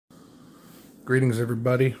Greetings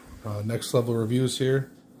everybody, Next Level Reviews here.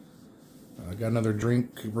 I got another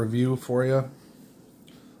drink review for you.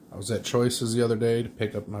 I was at Choice's the other day to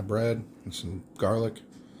pick up my bread and some garlic,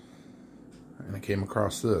 and I came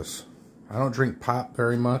across this. I don't drink pop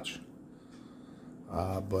very much,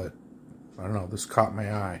 but I don't know, this caught my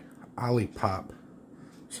eye. Olipop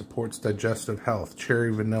supports digestive health,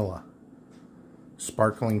 cherry vanilla,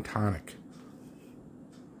 sparkling tonic,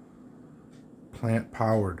 plant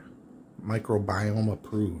powered, microbiome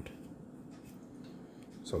approved.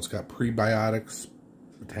 So it's got prebiotics,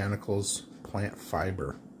 botanicals, plant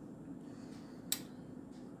fiber.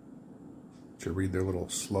 Should read their little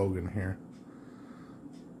slogan here.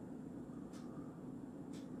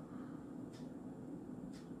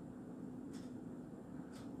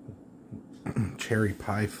 Cherry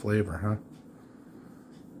pie flavor, huh?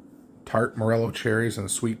 Tart morello cherries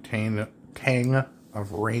and sweet tang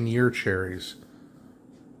of Rainier cherries.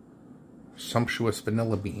 Sumptuous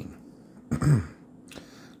vanilla bean.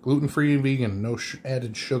 Gluten-free and vegan, no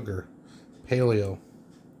added sugar. Paleo.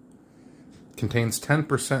 Contains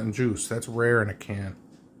 10% juice. That's rare in a can.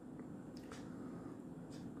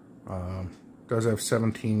 Does have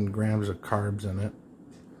 17 grams of carbs in it.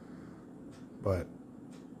 But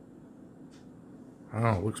I don't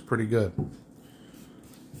know, it looks pretty good. I'm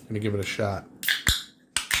gonna give it a shot.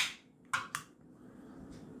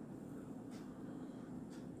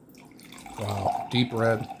 Wow, deep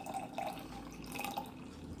red,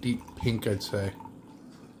 deep pink, I'd say.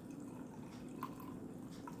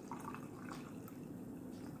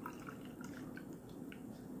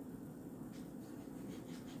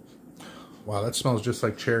 Wow, that smells just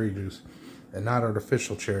like cherry juice and not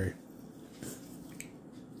artificial cherry.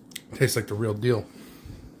 Tastes like the real deal.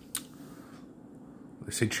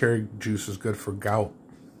 They say cherry juice is good for gout.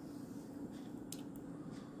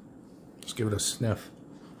 Let's give it a sniff.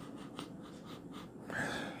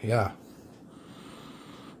 Yeah.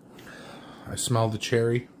 I smell the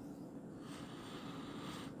cherry.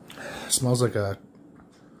 It smells like a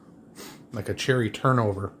cherry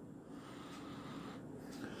turnover.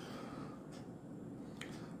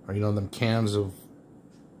 Or, you know, them cans of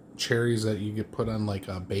cherries that you get put on like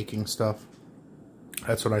baking stuff.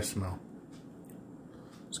 That's what I smell.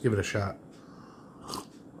 Let's give it a shot.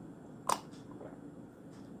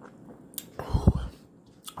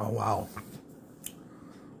 Oh wow,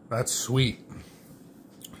 that's sweet.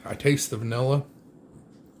 I taste the vanilla.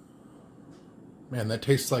 Man, that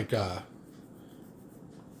tastes like you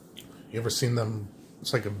ever seen them?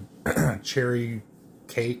 It's like a cherry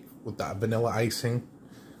cake with the vanilla icing.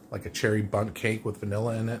 Like a cherry bundt cake with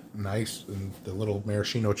vanilla in it, nice, and the little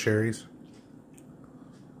maraschino cherries.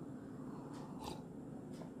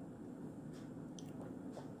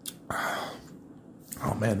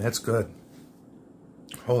 Oh man, that's good.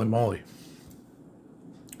 Holy moly.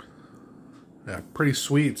 Yeah, pretty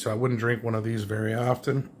sweet, so I wouldn't drink one of these very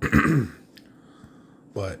often.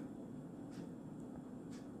 But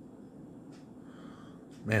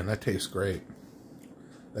man, that tastes great.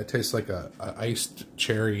 That tastes like a iced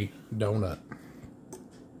cherry donut.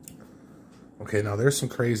 Okay, now there's some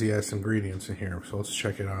crazy ass ingredients in here, so let's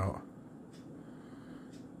check it out.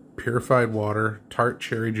 Purified water, tart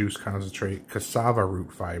cherry juice concentrate, cassava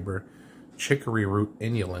root fiber, chicory root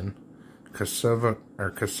inulin,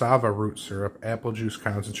 cassava root syrup, apple juice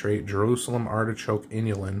concentrate, Jerusalem artichoke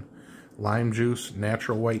inulin, lime juice,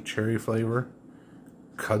 natural white cherry flavor,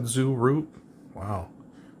 kudzu root. Wow,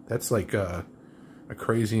 that's like a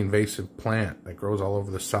crazy invasive plant that grows all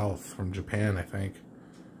over the south from Japan, I think.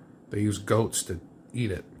 They use goats to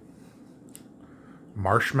eat it.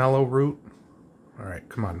 Marshmallow root. Alright,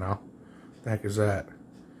 come on now. What the heck is that?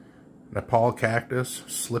 Nepal cactus,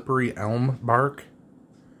 slippery elm bark,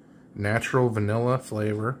 natural vanilla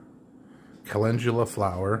flavor, calendula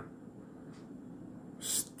flower,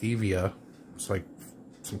 stevia. It's like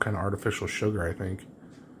some kind of artificial sugar, I think.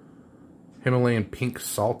 Himalayan pink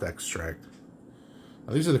salt extract.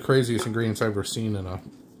 Now, these are the craziest ingredients I've ever seen in a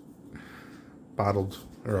bottled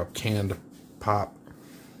or a canned pop.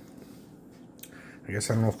 I guess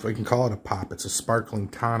I don't know if I can call it a pop. It's a sparkling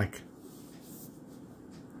tonic.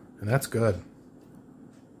 And that's good.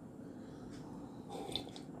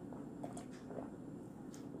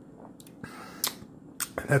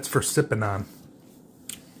 That's for sipping on.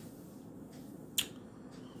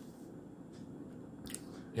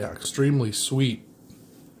 Yeah, extremely sweet.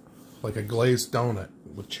 Like a glazed donut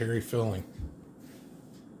with cherry filling.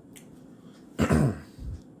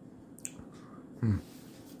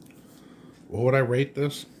 What would I rate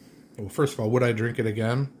this? Well, first of all, would I drink it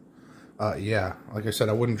again? Yeah, like I said,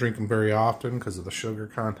 I wouldn't drink them very often because of the sugar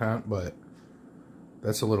content, but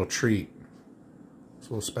that's a little treat.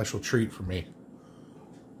 a little special treat for me.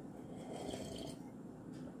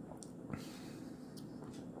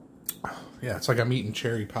 Yeah, it's like I'm eating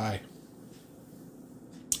cherry pie.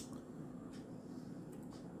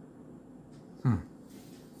 I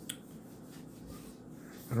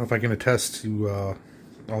don't know if I can attest to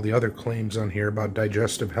all the other claims on here about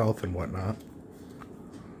digestive health and whatnot.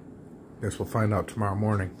 Guess we'll find out tomorrow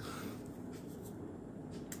morning.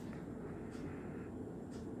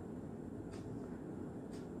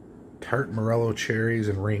 Tart Morello cherries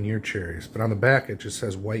and Rainier cherries. But on the back it just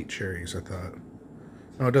says white cherries, I thought.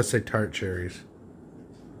 No, it does say tart cherries.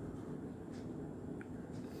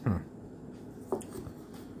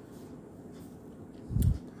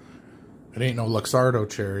 It ain't no Luxardo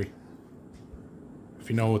cherry. If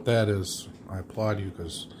you know what that is, I applaud you,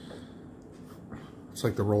 because it's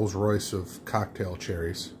like the Rolls Royce of cocktail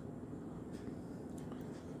cherries.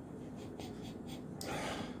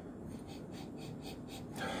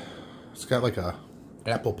 It's got like a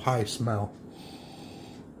apple pie smell.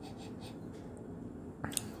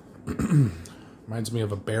 Reminds me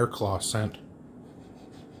of a bear claw scent.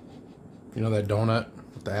 You know that donut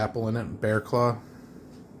with the apple in it, bear claw?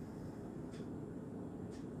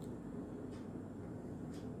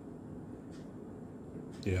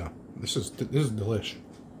 Yeah, this is delish.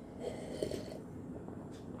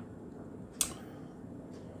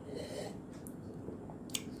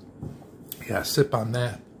 Yeah, sip on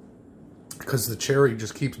that, because the cherry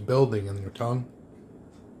just keeps building in your tongue.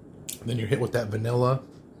 And then you're hit with that vanilla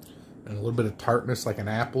and a little bit of tartness like an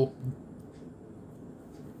apple.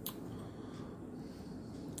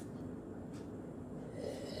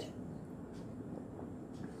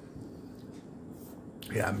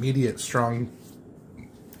 Yeah, immediate strong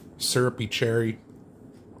syrupy cherry.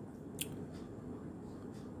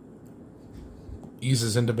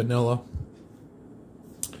 Eases into vanilla.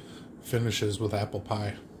 Finishes with apple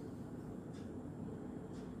pie.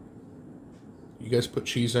 You guys put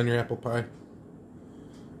cheese on your apple pie?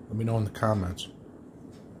 Let me know in the comments.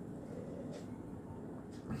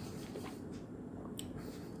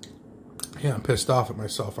 Yeah, I'm pissed off at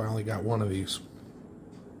myself. I only got one of these.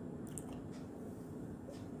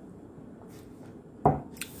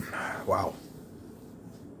 Wow.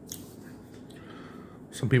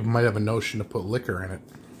 Some people might have a notion to put liquor in it.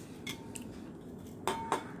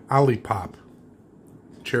 Olipop.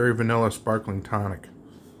 Cherry Vanilla Sparkling Tonic.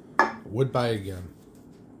 Would buy again.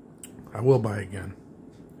 I will buy again.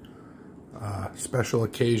 Special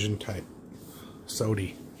occasion type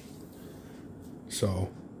sody. So,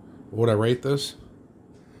 would I rate this?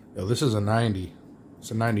 Yo, this is a 90.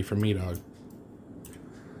 It's a 90 for me, dog.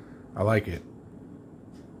 I like it.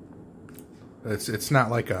 It's not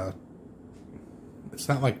like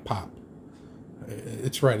pop.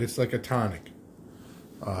 It's right. It's like a tonic.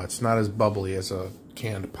 It's not as bubbly as a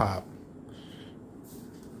canned pop.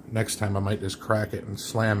 Next time I might just crack it and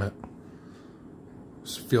slam it.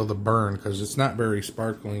 Just feel the burn, because it's not very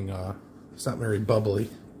sparkling. It's not very bubbly.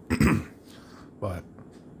 But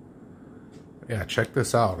yeah, check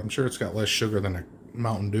this out. I'm sure it's got less sugar than a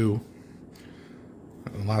Mountain Dew,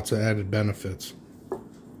 and lots of added benefits.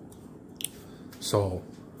 So,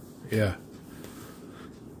 yeah.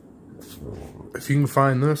 If you can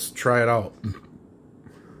find this, try it out.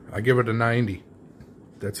 I give it a 90.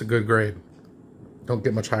 That's a good grade. Don't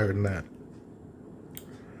get much higher than that.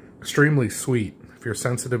 Extremely sweet. If you're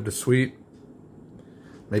sensitive to sweet,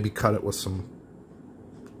 maybe cut it with some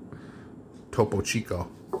Topo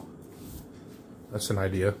Chico. That's an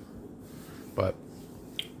idea. But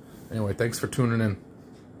anyway, thanks for tuning in.